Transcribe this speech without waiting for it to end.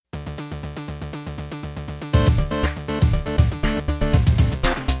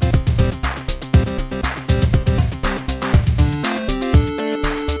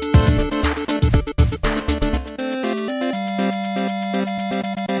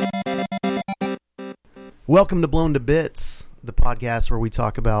Welcome to Blown to Bits, the podcast where we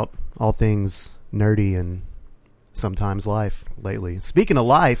talk about all things nerdy and sometimes life lately. Speaking of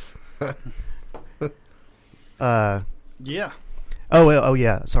life, yeah. Oh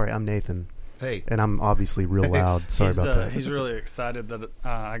yeah. Sorry, I'm Nathan. Hey. And I'm obviously real loud. Sorry about that. He's really excited that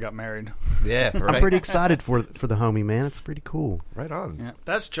I got married. Yeah, right. I'm pretty excited for the homie, man. It's pretty cool. Right on. Yeah,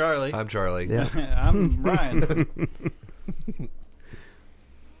 that's Charlie. I'm Charlie. Yeah. I'm Ryan.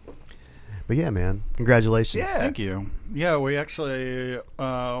 But yeah, man. Congratulations. Yeah. Thank you. Yeah, we actually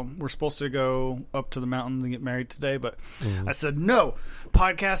we're supposed to go up to the mountain to get married today, but I said no.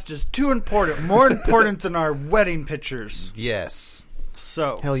 Podcast is too important, more important than our wedding pictures. Yes.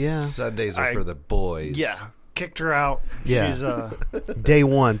 So Hell yeah. Sundays are for the boys. Yeah, kicked her out. Yeah. She's Day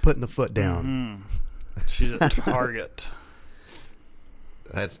one, putting the foot down. she's a target.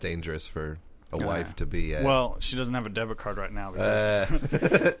 That's dangerous for a wife to be at. Well, she doesn't have a debit card right now because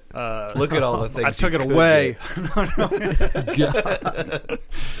look at all the things I took you it could away. get.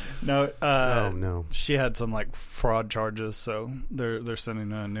 No, Oh no. she had some like fraud charges, so they're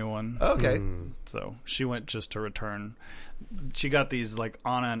sending a new one. Okay. So she went just to return. She got these like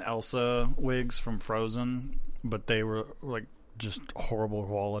Anna and Elsa wigs from Frozen, but they were like just horrible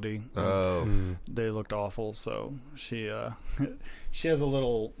quality. Oh. They looked awful. So she she has a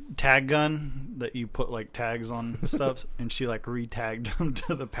little tag gun that you put like tags on stuff, and she like re-tagged them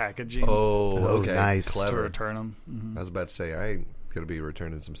to the packaging. Oh, okay. Nice. To Clever. return them. I was about to say, I ain't going to be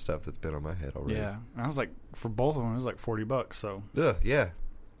returning some stuff that's been on my head already. Yeah, and I was like, for both of them, it was like $40. So Ugh, yeah.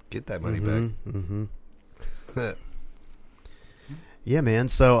 Get that money back. Mm-hmm. Yeah, man.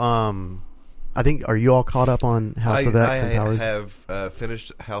 So, I think, are you all caught up on House of X and Powers? I have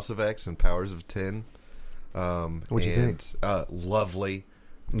finished House of X and Powers of 10. What'd you think? Lovely.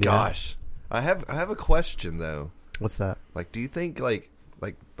 Yeah. Gosh. I have a question, though. What's that? Like, do you think, like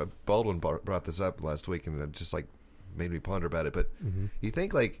Baldwin brought this up last week, and it just, like, made me ponder about it, but you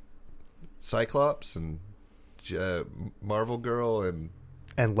think, like, Cyclops and Marvel Girl and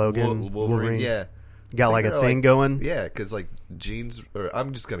Logan, Wolverine, yeah. Got like a thing going? Yeah, because like Jean's, or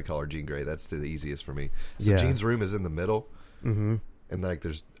I'm just gonna call her Jean Grey. That's the easiest for me. So Yeah. Jean's room is in the middle, and like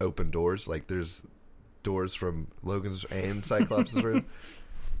there's open doors. Like there's doors from Logan's and Cyclops' room.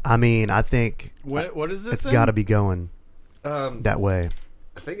 I mean, I think what is this? it's got to be going that way.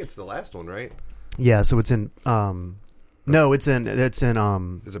 I think it's the last one, right? Yeah, so it's in no, it's in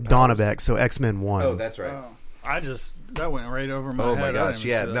Dawn of X, so X-Men 1. Oh, that's right. That went right over my head. Oh my gosh, I didn't even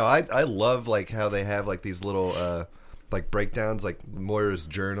yeah. see No, that. I love like how they have like these little like breakdowns, like Moira's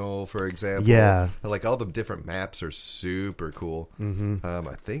journal, for example. Yeah. And, like all the different maps are super cool.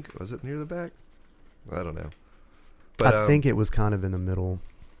 I think, was it near the back? I don't know. But I think it was kind of in the middle.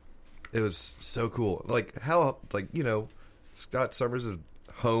 it was so cool. Like how, like, you know, Scott Summers'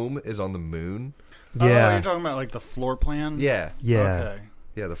 home is on the moon. Oh, Yeah. you're talking about like the floor plan? Yeah. Yeah. Okay.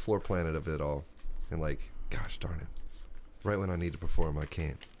 Yeah, the floor planet of it all. And like, gosh darn it. Right when I need to perform, I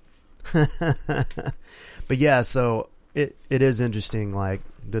can't. But yeah, so it is interesting, like,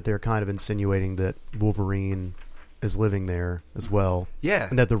 that they're kind of insinuating that Wolverine is living there as well. Yeah.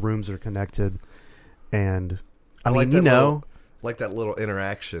 And that the rooms are connected. And, I mean, like you that know. like that little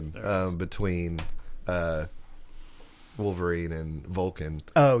interaction between Wolverine and Vulcan.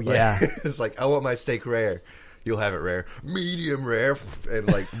 Oh, Like, yeah. it's like, I want my steak rare. You'll have it rare. Medium rare. And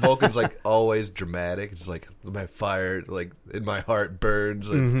like Vulcan's like always dramatic. It's like my fire, like in my heart burns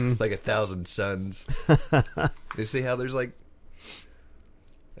like 1,000 suns. You see how there's like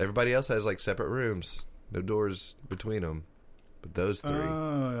everybody else has like separate rooms, no doors between them, but those three.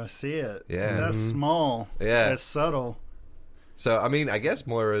 Oh, I see it. Yeah. That's small. Yeah. That's subtle. So I mean, I guess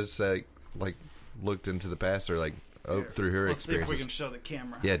Moira's like looked into the past or like through her Let's see if experiences. we can show the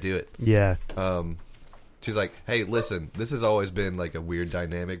camera. Yeah, do it. Yeah. She's like, hey, listen, this has always been like a weird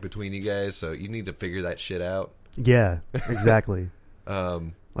dynamic between you guys, so you need to figure that shit out. Yeah, exactly.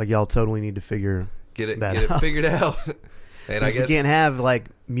 Like, y'all totally need to figure Get it that out. figured out. And I Because guess we can't have, like,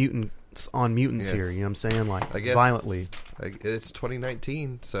 mutants on mutants Yeah. here, you know what I'm saying? Like, I guess- violently. it's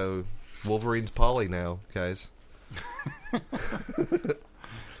 2019, so Wolverine's poly now, guys. I'm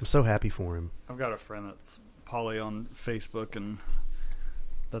so happy for him. I've got a friend that's poly on Facebook, and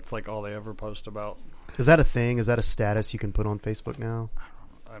that's like all they ever post about. Is that a thing? Is that a status you can put on Facebook now?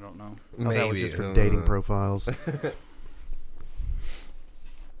 I don't know. Oh, that was just for dating profiles.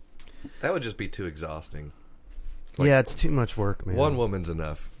 That would just be too exhausting. Yeah, it's too much work, man. One woman's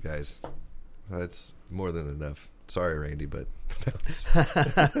enough, guys. That's more than enough. Sorry, Randy, but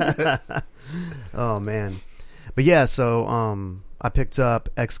Oh, man. But yeah, so I picked up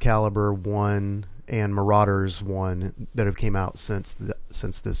Excalibur 1 and Marauders 1 that have came out since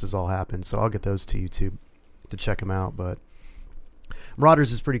this has all happened. So I'll get those to you too to check them out. But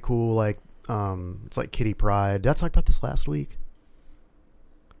Marauders is pretty cool. Like, it's like Kitty Pryde. Did I talk about this last week?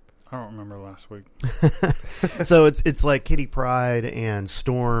 I don't remember last week. So it's like Kitty Pryde and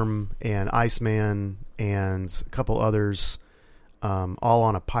Storm and Iceman and a couple others, all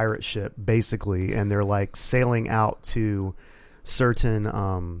on a pirate ship basically, and they're like sailing out to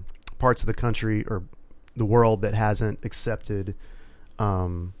certain parts of the country or the world that hasn't accepted,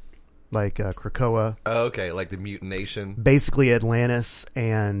 like Krakoa. Oh, okay, like the mutination. Basically, Atlantis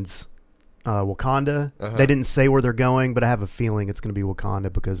and Wakanda. They didn't say where they're going, but I have a feeling it's going to be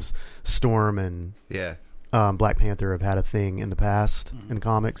Wakanda because Storm and Black Panther have had a thing in the past in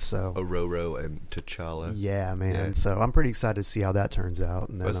comics. So Ororo and T'Challa. Yeah, man. Yeah. So I'm pretty excited to see how that turns out.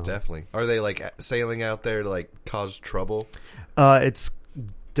 And then, most definitely. Are they like sailing out there to like cause trouble? It's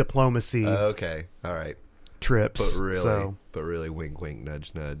diplomacy. Okay, all right. Trips, but really, wink, wink,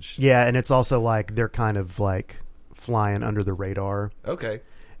 nudge, nudge. Yeah, and it's also like they're kind of like flying under the radar. Okay.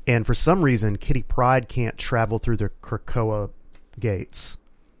 And for some reason, Kitty Pryde can't travel through the Krakoa gates.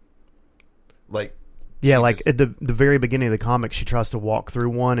 Like, yeah, like at the very beginning of the comic, she tries to walk through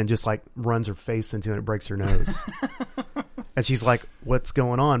one and just like runs her face into it and breaks her nose. And she's like, "What's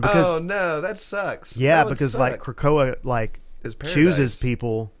going on?" Because oh no, that sucks. Yeah, because like Krakoa like chooses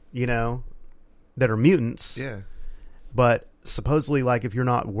people, you know, that are mutants. Yeah. But supposedly, like, if you're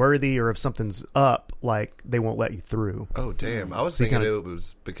not worthy or if something's up, like, they won't let you through. Oh, damn. I was thinking it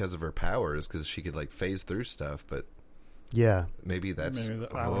was because of her powers, because she could, like, phase through stuff, but... Yeah. Maybe the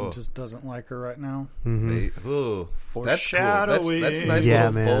island just doesn't like her right now. Mm-hmm. Foreshadowing. That's cool. That's a nice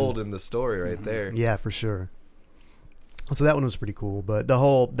little fold in the story right there. Yeah, for sure. So that one was pretty cool, but that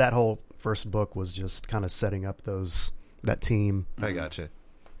whole first book was just kind of setting up that team. I gotcha.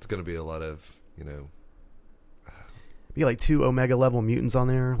 It's going to be a lot of, be like 2 Omega level mutants on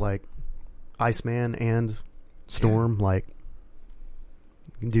there, like Iceman and Storm. Yeah. Like,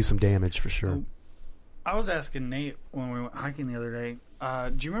 you can do some damage for sure. I was asking Nate when we went hiking the other day.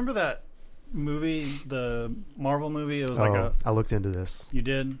 Do you remember that movie, the Marvel movie? It was I looked into this. You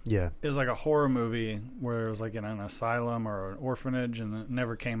did? Yeah. It was like a horror movie where it was like in an asylum or an orphanage, and it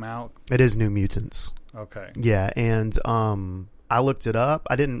never came out. It is New Mutants. Okay. Yeah, and I looked it up.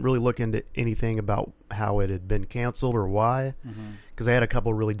 I didn't really look into anything about how it had been canceled or why, because they had a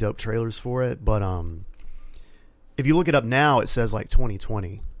couple really dope trailers for it. But if you look it up now, it says like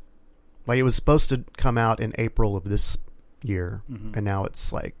 2020. Like, it was supposed to come out in April of this year, and now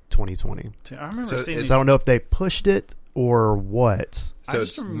it's like 2020. See, I remember seeing I don't know if they pushed it or what. So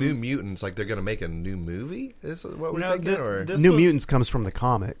it's New Mutants, like they're going to make a new movie? Is what we're thinking? New Mutants comes from the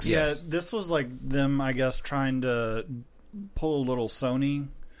comics. Yeah, this was like them, I guess, trying to pull a little Sony,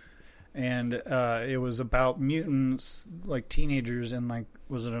 and it was about mutants, like teenagers in, like,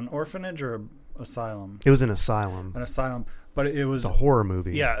 was it an orphanage or an asylum? It was an asylum. An asylum, but it was a horror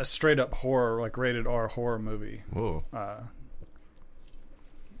movie. Yeah, a straight up horror, like rated R horror movie. Whoa.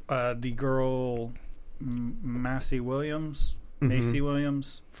 The girl Macy Williams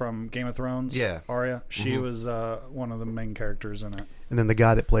from Game of Thrones. Yeah, Arya. She was one of the main characters in it. And then the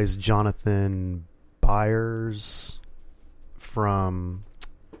guy that plays Jonathan Byers from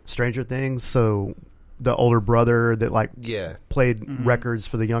Stranger Things, so the older brother that played records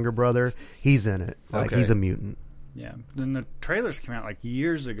for the younger brother, he's in it. Like, he's a mutant. Yeah. Then the trailers came out like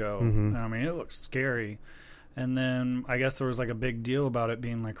years ago, and I mean, it looks scary. And then I guess there was like a big deal about it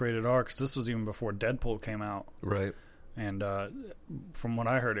being like rated R, because this was even before Deadpool came out. Right. And from what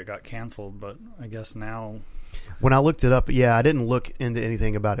I heard, it got canceled, but I guess now... When I looked it up, I didn't look into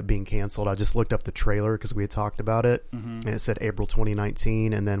anything about it being canceled. I just looked up the trailer because we had talked about it, and it said April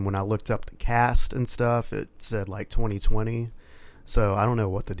 2019. And then when I looked up the cast and stuff, it said like 2020. So I don't know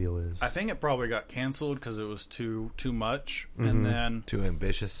what the deal is. I think it probably got canceled because it was too much, and then too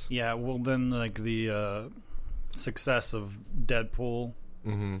ambitious. Yeah, well, then like the success of Deadpool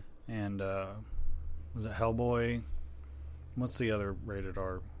and was it Hellboy? What's the other rated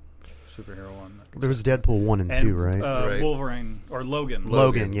R superhero one? There was Deadpool 1 and 2, right? Right? Wolverine or Logan.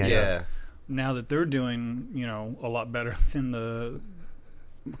 Logan, yeah. Now that they're doing, a lot better than the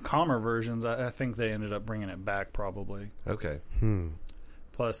calmer versions, I think they ended up bringing it back probably. Okay.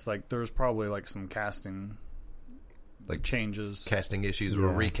 Plus, like, there's probably like some casting, like, changes, casting issues, or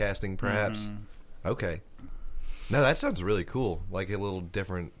recasting perhaps. Okay. No, that sounds really cool. Like a little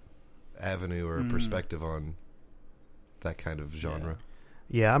different avenue or perspective on that kind of genre.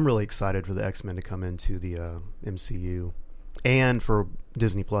 Yeah, I'm really excited for the X-Men to come into the MCU, and for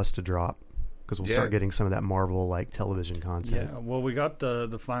Disney Plus to drop because we'll start getting some of that Marvel like television content. Yeah, well, we got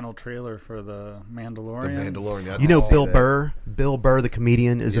the final trailer for the Mandalorian. The Mandalorian. You know Bill Burr? Bill Burr, the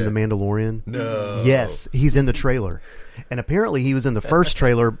comedian, is in the Mandalorian. No. Yes, he's in the trailer, and apparently he was in the first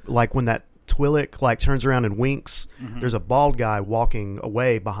trailer. Like when that Twi'lek like turns around and winks, there's a bald guy walking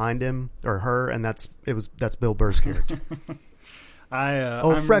away behind him or her, and that's Bill Burr's character.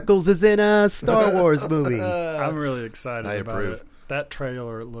 Freckles is in a Star Wars movie. I'm really excited about approve. it. That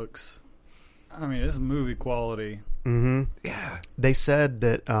trailer looks. I mean, it's movie quality. Mm-hmm. Yeah. They said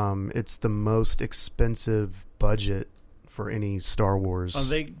that it's the most expensive budget for any Star Wars. Oh,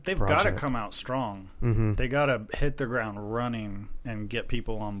 they've got to come out strong. Mm-hmm. They got to hit the ground running and get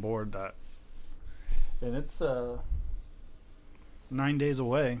people on board. That, and it's 9 days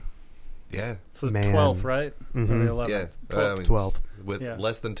away. Yeah. It's the Man. 12th, right? Mm-hmm. Or the 11th. Yeah. 12th. With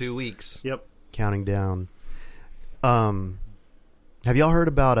less than 2 weeks. Yep. Counting down. Have y'all heard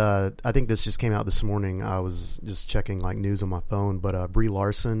about I think this just came out this morning. I was just checking like news on my phone, but Brie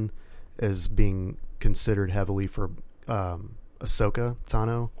Larson is being considered heavily for Ahsoka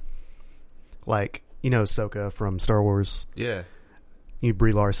Tano. Like, you know Ahsoka from Star Wars. Yeah.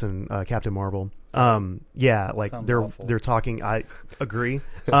 Brie Larson, Captain Marvel. Yeah, like Sounds they're awful. they're talking. I agree.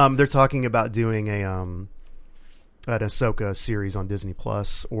 They're talking about doing an Ahsoka series on Disney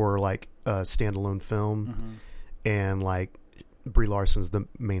Plus or like a standalone film, and like Brie Larson's the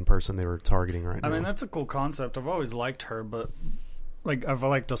main person they were targeting right now. I mean, that's a cool concept. I've always liked her, but like I've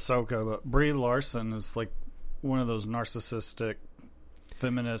liked Ahsoka, but Brie Larson is like one of those narcissistic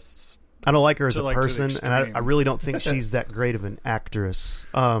feminists. I don't like her as a like, to the person, and extreme. I really don't think she's that great of an actress.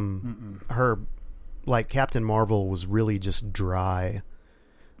 Her, like Captain Marvel, was really just dry.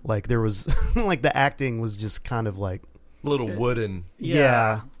 Like there was, like the acting was just kind of like A little wooden.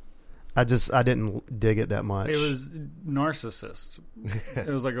 yeah. I didn't dig it that much. It was narcissist. It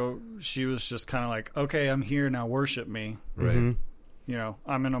was like she was just kind of like, okay, I'm here now, worship me. Right. Mhm. You know,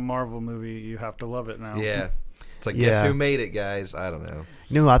 I'm in a Marvel movie. You have to love it now. Yeah. It's like, Yeah. guess who made it, guys? I don't know.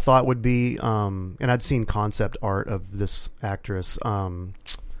 You know who I thought would be, and I'd seen concept art of this actress.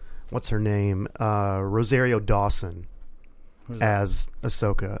 What's her name? Rosario Dawson Who's that? as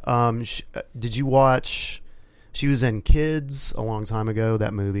Ahsoka. Did you watch? She was in Kids a long time ago.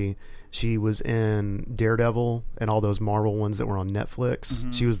 That movie. She was in Daredevil and all those Marvel ones that were on Netflix.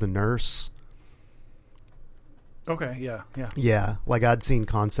 Mhm. She was the nurse. Okay, yeah. Yeah, like I'd seen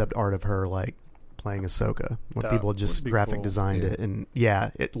concept art of her like playing Ahsoka. When That people just would be graphic cool. designed it, and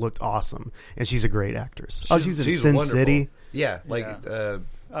yeah, it looked awesome. And she's a great actress. She's in She's Sin wonderful. City. Yeah, like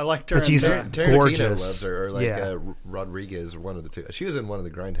I liked her. But she's in that. Tarantino gorgeous. loves her, or like Yeah. Rodriguez, one of the two. She was in one of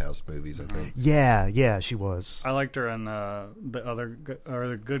the Grindhouse movies, I think. Yeah, she was. I liked her in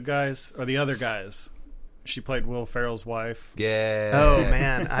the Good Guys or the Other Guys. She played Will Ferrell's wife, Yeah. Oh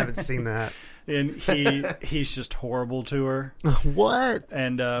man, I haven't seen that. and he's just horrible to her. What?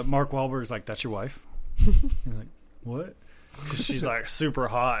 And Mark Wahlberg's like, "That's your wife?" He's like, "What?" 'Cause she's like super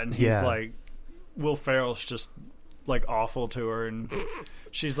hot, and he's Yeah. like, Will Ferrell's just like awful to her, and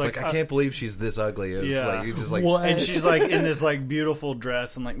she's It's like, I can't believe she's this ugly. It's Yeah. like, you just like, What? and she's like in this like beautiful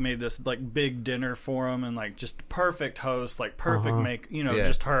dress and like made this like big dinner for him and like just perfect host, like perfect Yeah.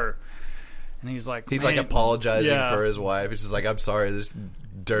 just her. And he's like, he's "Man," like apologizing yeah. for his wife. It's just like, I'm sorry, this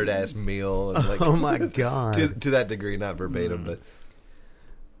dirt ass meal. And like, Oh my god. to that degree, not verbatim, but.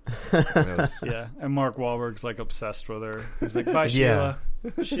 That was- Yeah, and Mark Wahlberg's like obsessed with her. He's like, "Bye, Yeah.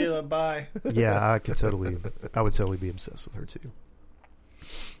 Sheila. Sheila, bye." Yeah, I would totally be obsessed with her too.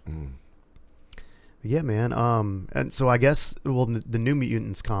 Yeah, man. And so I guess the New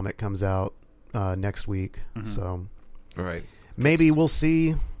Mutants comic comes out next week, so All right. maybe we'll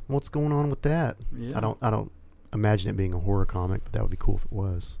see what's going on with that. Yeah. I don't imagine it being a horror comic, but that would be cool if it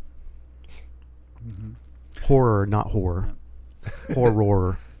was. Horror, not horror.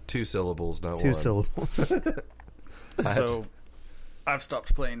 Horror. 2 syllables, not 2 one. syllables. So I've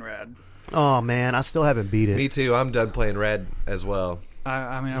stopped playing Rad. Oh man, I still haven't beat it. Me too. I'm done playing Red as well.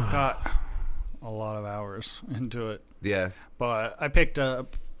 I mean, I've got a lot of hours into it, Yeah. but I picked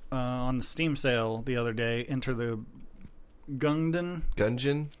up on the Steam sale the other day. Enter the Gungeon.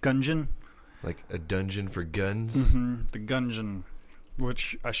 Like a dungeon for guns. The Gungeon,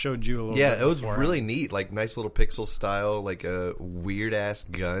 which I showed you a little. Yeah, bit it was before. really neat. Like nice little pixel style, like weird ass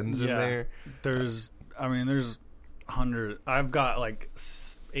guns in there. There's 100. I've got like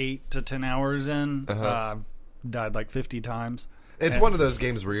 8 to 10 hours in. I've died like 50 times. It's one of those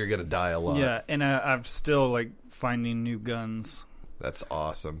games where you're gonna die a lot. Yeah, and I'm still like finding new guns. That's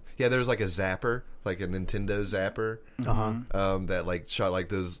awesome. Yeah, there was like a zapper, like a Nintendo zapper, that like shot like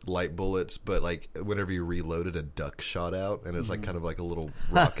those light bullets, but like whenever you reloaded, a duck shot out, and it's like kind of like a little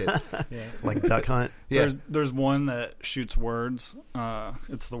rocket, Like Duck Hunt. Yeah. There's one that shoots words.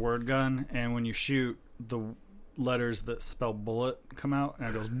 It's the word gun, and when you shoot, the letters that spell bullet come out, and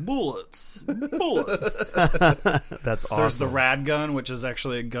it goes bullets, bullets. That's awesome. There's the rad gun, which is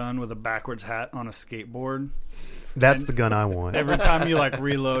actually a gun with a backwards hat on a skateboard. That's the gun I want. Every time you like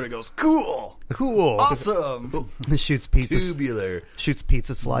reload, it goes cool, awesome. It shoots pizza. tubular. Shoots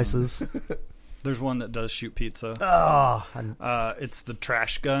pizza slices. There's one that does shoot pizza. Oh, It's the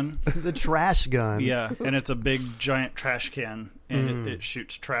trash gun. the trash gun. Yeah, and it's a big giant trash can, and it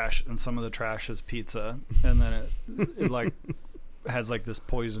shoots trash, and some of the trash is pizza, and then it like has like this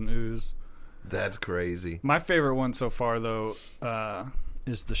poison ooze. That's crazy. My favorite one so far, though,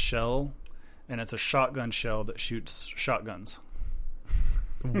 is the shell, and it's a shotgun shell that shoots shotguns.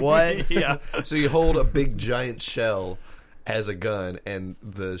 What? Yeah, So you hold a big giant shell as a gun, and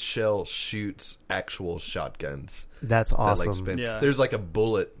the shell shoots actual shotguns. That's That, awesome. like, spin. Yeah. There's like a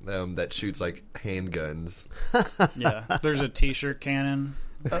bullet that shoots like handguns. yeah. There's a t-shirt cannon.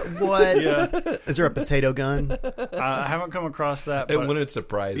 What? Yeah, Is there a potato gun? I haven't come across that. It But wouldn't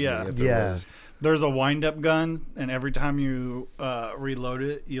surprise Yeah. me if it Yeah. was. there's a wind-up gun, and every time you reload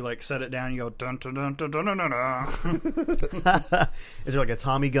it, you like set it down. You go dun dun dun dun dun dun dun. Dun. Is there like a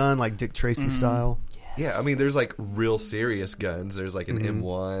Tommy gun, like Dick Tracy style? Yeah, I mean, there's like real serious guns. There's like an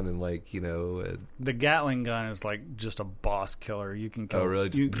M1 and like, The Gatling gun is like just a boss killer. You can kill. Oh, really?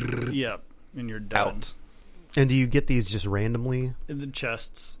 Yeah, and you're done. out. And do you get these just randomly? In the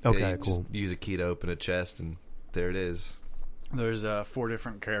chests. Okay, Yeah, you cool. Just use a key to open a chest, and there it is. There's 4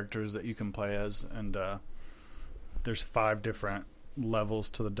 different characters that you can play as, and there's 5 different levels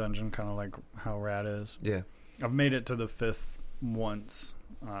to the dungeon, kind of like how Rad is. Yeah. I've made it to the 5th once,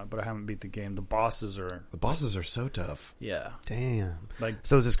 but I haven't beat the game. The bosses are... The bosses are so tough. Yeah. Damn. Like,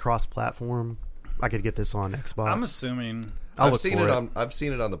 So is this cross-platform? I could get this on Xbox. I'm assuming... I'll I've look seen for it it. on. I've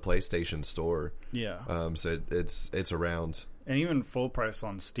seen it on the PlayStation Store. Yeah. So it's around. And even full price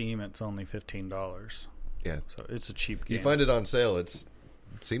on Steam, it's only $15. Yeah. So it's a cheap game. You find it on sale. It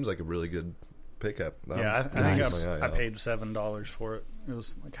seems like a really good pickup. Yeah, I think Nice. I paid $7 for it. It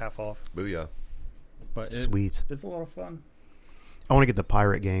was like half off. Booyah. But Sweet. it's a lot of fun. I want to get the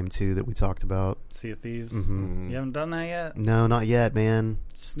pirate game, too, that we talked about. Sea of Thieves. Mm-hmm. You haven't done that yet? No, not yet, man.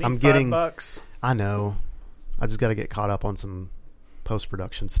 Just need I'm $5. I know. I just got to get caught up on some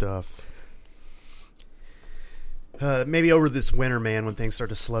post-production stuff. Maybe over this winter, man, when things start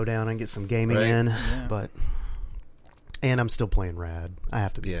to slow down and get some gaming Right. in. Yeah. But and I'm still playing Rad. I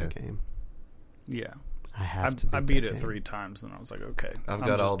have to beat Yeah. the game. Yeah. I have to. I beat beat that it game. 3 times, and I was like, okay. I've I'm got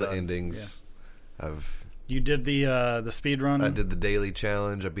just all the done. endings. You did the speed run? I did the daily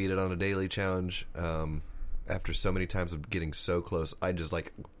challenge. I beat it on a daily challenge. After so many times of getting so close, I just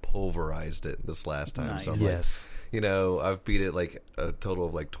like pulverized it this last time. So I'm Nice. Yes. like, I've beat it like a total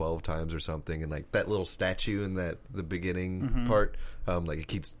of like 12 times or something, and like that little statue in the beginning part, like it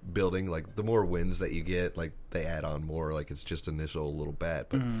keeps building. Like the more wins that you get, like they add on more. Like it's just initial little bat,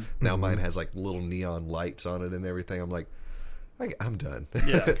 but now mine has like little neon lights on it and everything. I'm like, I'm done.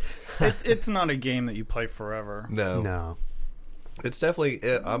 Yeah. It's not a game that you play forever. No. It's definitely.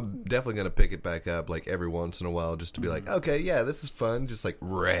 I'm definitely gonna pick it back up like every once in a while, just to be like, okay, yeah, this is fun. Just like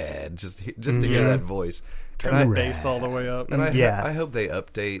Rad, just to hear that voice. Turn the bass all the way up. And Yeah. I hope they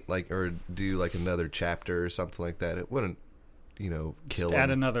update or do like another chapter or something like that. It wouldn't, kill Just add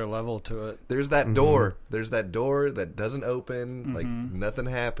them. another level to it. There's that door. There's that door that doesn't open. Like nothing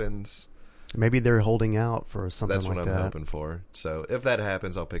happens. Maybe they're holding out for something That's like what I'm that. hoping for. So if that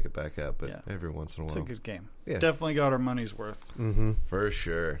happens, I'll pick it back up. But Yeah. every once in a It's while, a good game. Yeah. Definitely got our money's worth. Mm-hmm. for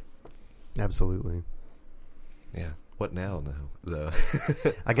sure. Absolutely. Yeah. What now? Though.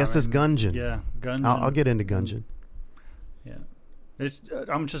 I guess this Gungeon. Yeah, Gungeon. I'll get into Gungeon. Yeah.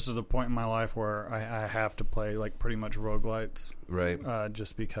 I'm just at the point in my life where I have to play like pretty much roguelites, Right.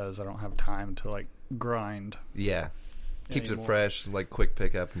 just because I don't have time to like grind. Yeah. Keeps anymore. it fresh, like quick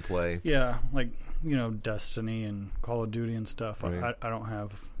pick up and play. Yeah, like Destiny and Call of Duty and stuff. Right. I don't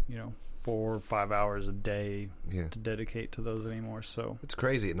have 4 or 5 hours a day Yeah. to dedicate to those anymore. So It's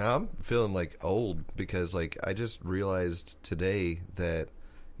crazy. Now I'm feeling like old because like I just realized today that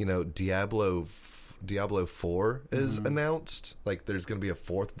Diablo 4 is announced. Like there's going to be a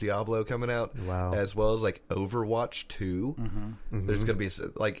 4th Diablo coming out. Wow. As well as like Overwatch 2. There's going to be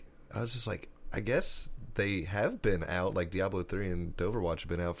like I was just like I guess they have been out, like Diablo 3 and Overwatch have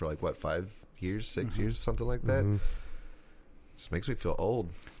been out for like what, 5 years, 6 years, something like that. Just makes me feel old.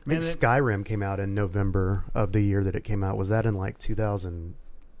 I think Skyrim came out in November of the year that it came out. Was that in like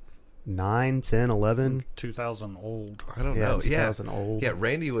 2009, 10, 11? 2000 old. I don't know. 2000 old. Yeah,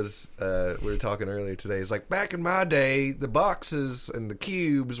 Randy was, we were talking earlier today. It's like, back in my day, the boxes and the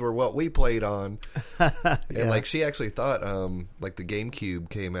cubes were what we played on. And like, she actually thought, like, the GameCube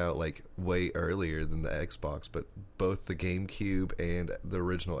came out like way earlier than the Xbox, but both the GameCube and the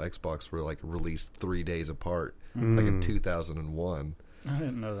original Xbox were like released 3 days apart, like in 2001. I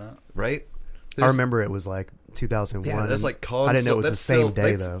didn't know that. Right? I remember it was like 2001. Yeah, that's like console. I didn't know it was that's the same still,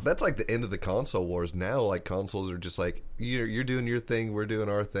 day, that's, though. That's like the end of the console wars. Now, like, consoles are just like, you're doing your thing, we're doing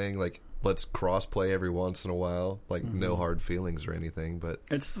our thing. Like, let's cross-play every once in a while. Like, no hard feelings or anything. But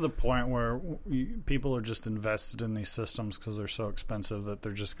it's to the point where people are just invested in these systems because they're so expensive that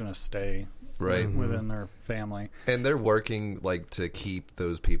they're just going to stay within their family. And they're working, like, to keep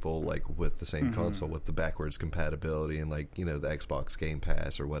those people, like, with the same console, with the backwards compatibility and, like, you know, the Xbox Game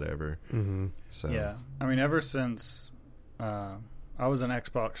Pass or whatever. So yeah. I mean, ever since I was an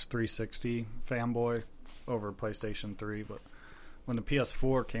Xbox 360 fanboy over PlayStation 3, but when the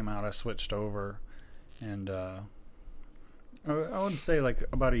PS4 came out, I switched over. And I would say, like,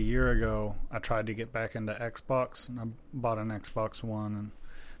 about a year ago, I tried to get back into Xbox, and I bought an Xbox One and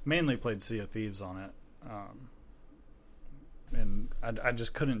mainly played Sea of Thieves on it. And I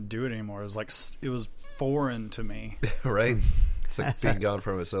just couldn't do it anymore. It was like, it was foreign to me. Right? It's like being gone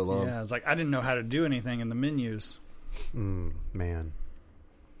from it so long. Yeah, it's like I didn't know how to do anything in the menus. Man.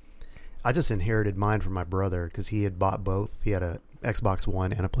 I just inherited mine from my brother because he had bought both. He had a Xbox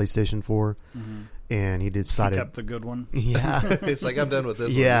One and a PlayStation 4. And he decided... He kept the good one. Yeah. It's like, I'm done with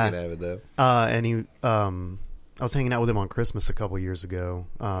this one. You can have it, though. And he... I was hanging out with him on Christmas a couple years ago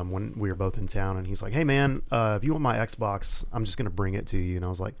when we were both in town, and he's like, "Hey man, if you want my Xbox, I'm just gonna bring it to you." And I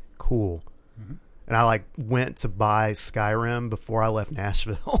was like, "Cool." And I like went to buy Skyrim before I left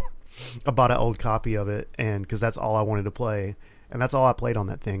Nashville. I bought an old copy of it, and because that's all I wanted to play, and that's all I played on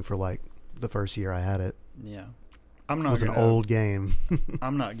that thing for like the first year I had it. Yeah, it was an old game.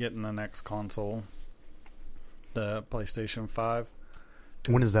 I'm not getting the next console, the PlayStation 5.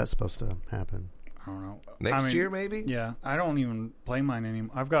 When is that supposed to happen? I don't know. Next year, maybe? Yeah. I don't even play mine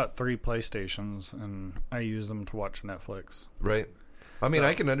anymore. I've got 3 PlayStations, and I use them to watch Netflix. Right. I mean,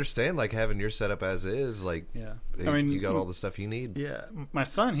 I can understand, like, having your setup as is. Like, yeah. I mean, you got all the stuff you need. Yeah. My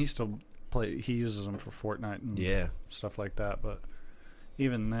son, he still he uses them for Fortnite and stuff like that. But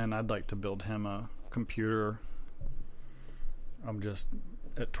even then, I'd like to build him a computer. I'm just,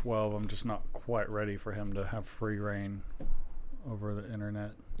 at 12, I'm just not quite ready for him to have free reign over the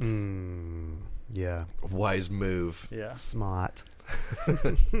internet. Yeah. Wise move. Yeah. Smart.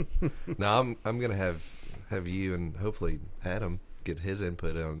 Now I'm gonna have you and hopefully Adam get his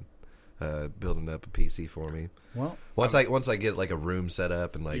input on building up a PC for me. Well, once I get like a room set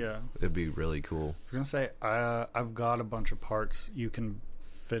up and like it'd be really cool. I was gonna say I've got a bunch of parts. You can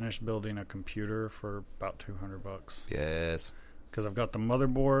finish building a computer for about $200. Yes. Because I've got the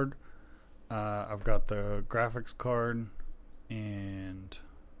motherboard, I've got the graphics card, and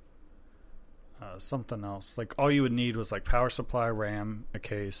something else. Like, all you would need was like power supply, RAM, a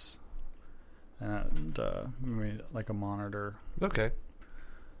case, and maybe like a monitor. Okay.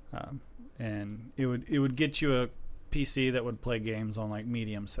 And it would get you a PC that would play games on like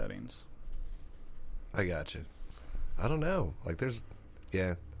medium settings. I got you. I don't know. Like,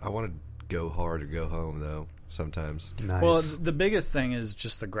 I want to go hard or go home though. Sometimes. Nice. Well, the biggest thing is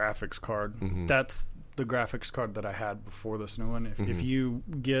just the graphics card. That's the graphics card that I had before this new one. If you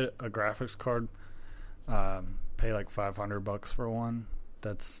get a graphics card, pay like $500 for one.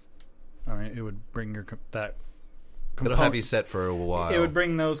 It would bring it'll have you set for a while. It would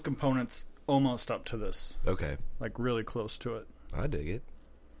bring those components almost up to this. Okay. Like really close to it. I dig it.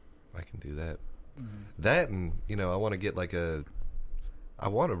 I can do that. That, and I want to get I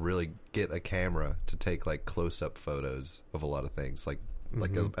want to really get a camera to take like close-up photos of a lot of things, like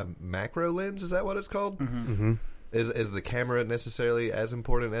a macro lens. Is that what it's called? Is the camera necessarily as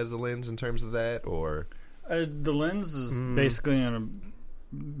important as the lens in terms of that, or the lens is basically going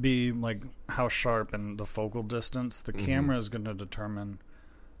to be like how sharp and the focal distance. The camera is going to determine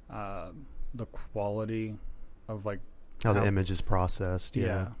the quality of like how the image is processed.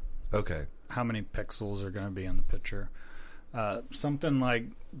 Yeah. Okay. How many pixels are going to be in the picture? Something like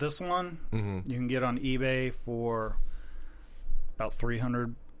this one, you can get on eBay for about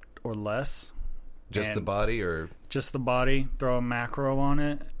 $300 or less. Just the body, or just the body? Throw a macro on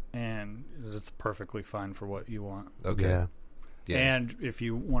it, and it's perfectly fine for what you want. Okay. Yeah. And if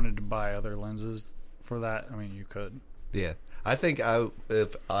you wanted to buy other lenses for that, I mean, you could. Yeah. I think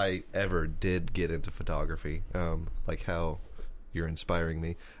if I ever did get into photography, like how you're inspiring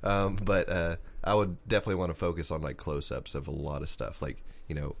me. But I would definitely want to focus on like close-ups of a lot of stuff, like,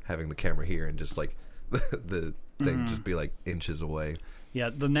 you know, having the camera here and just like the thing just be like inches away. Yeah,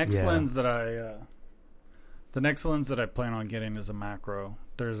 the next lens that I plan on getting is a macro.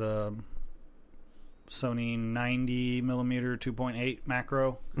 There's a Sony 90 millimeter 2.8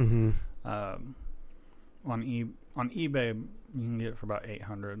 macro. Mm-hmm. On eBay, you can get it for about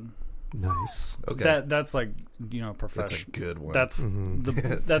 $800. Nice. Okay, That's like, you know, professional. that's a good one. That's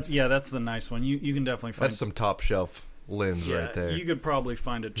that's the nice one. You can definitely find that's some top shelf lens right there. You could probably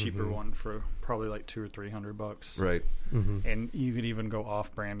find a cheaper one for probably like $200 or $300. Right. Mm-hmm. And you could even go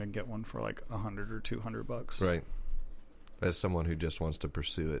off brand and get one for like $100 or $200. Right. As someone who just wants to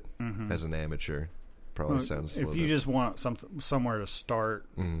pursue it as an amateur, probably sounds. If you just want somewhere to start,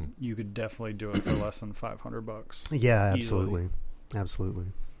 Mm-hmm. you could definitely do it for less than $500. Yeah, Easily. absolutely.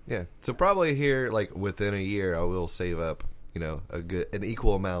 Yeah. So probably here, like within a year, I will save up, you know, an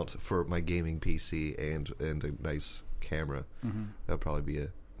equal amount for my gaming PC and a nice camera. Mm-hmm. That'll probably be a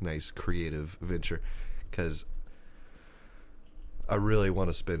nice creative venture, because I really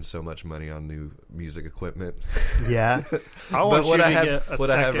want to spend so much money on new music equipment. Yeah. I want what you I to have, get a what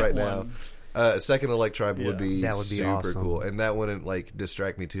I have second right one. now, a second Electribe would be That would be super awesome. cool, and that wouldn't like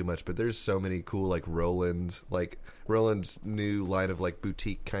distract me too much. But there's so many cool like Roland's new line of like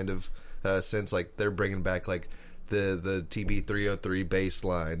boutique kind of synths. Like they're bringing back like the TB303 bass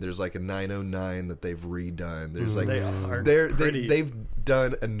line. There's like a 909 that they've redone. There's like they've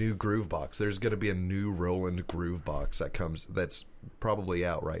done a new groove box. There's going to be a new Roland groove box that's probably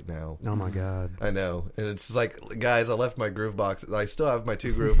out right now. Oh my god. I know. And it's like, guys, I left my groove box. I still have my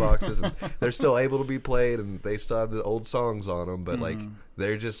 2 groove boxes, and they're still able to be played, and they still have the old songs on them, but like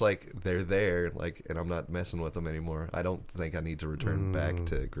they're just like they're there, like, and I'm not messing with them anymore. I don't think I need to return back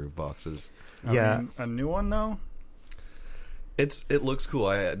to groove boxes. I mean, a new one though. It looks cool.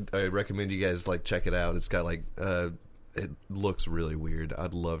 I recommend you guys like check it out. It's got like it looks really weird.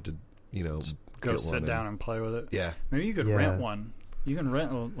 I'd love to, you know, Go sit down and play with it. Yeah. Maybe you could rent one. You can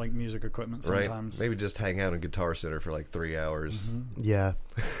rent like music equipment sometimes. Right. Maybe just hang out in Guitar Center for like 3 hours. Mm-hmm. Yeah.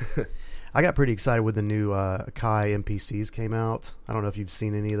 I got pretty excited when the new Kai MPCs came out. I don't know if you've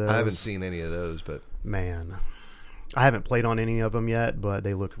seen any of those. I haven't seen any of those, but man, I haven't played on any of them yet, but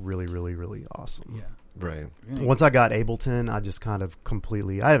they look really, really, really awesome. Yeah. right. Once I got Ableton, I just kind of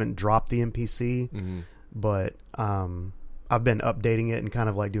completely. I haven't dropped the MPC, but I've been updating it and kind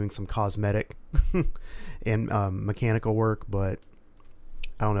of like doing some cosmetic and mechanical work. But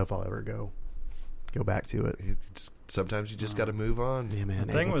I don't know if I'll ever go back to it. Sometimes you just got to move on. Yeah, man.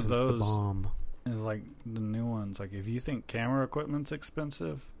 The thing with Ableton's the those bomb. is like the new ones. Like if you think camera equipment's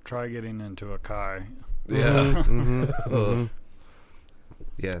expensive, try getting into a Kai. Yeah.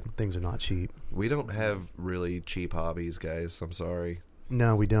 Yeah. Things are not cheap. We don't have really cheap hobbies, guys. I'm sorry.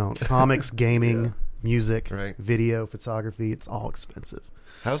 No, we don't. Comics, gaming, music, Right. video, photography, it's all expensive.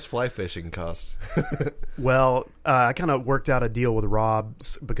 How's fly fishing cost? Well, I kind of worked out a deal with Rob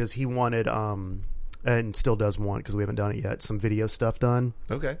because he wanted, and still does want, because we haven't done it yet, some video stuff done.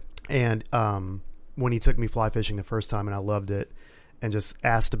 Okay. And when he took me fly fishing the first time, and I loved it, and just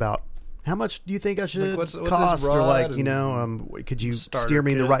asked about, how much do you think I should what's this cost? Or rod like, you and know, could you starter steer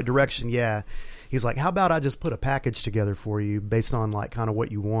me in the kit? right direction? Yeah. He's like, how about I just put a package together for you based on like kind of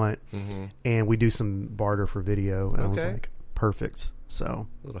what you want, and we do some barter for video. And I was Okay. like, perfect. So,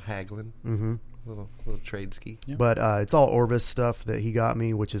 A little haggling. hmm Little trade ski. Yeah. but it's all Orvis stuff that he got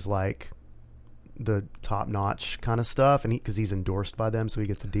me, which is like the top notch kind of stuff, and because he's endorsed by them, so he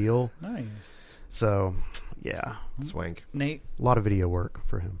gets a deal. Nice. So, yeah, Swank. Nate, a lot of video work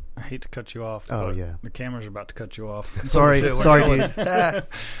for him. I hate to cut you off. Oh, but yeah. the camera's about to cut you off. Sorry, shit, we're sorry, going. dude.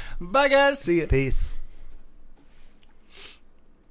 Bye, guys. See ya. Peace.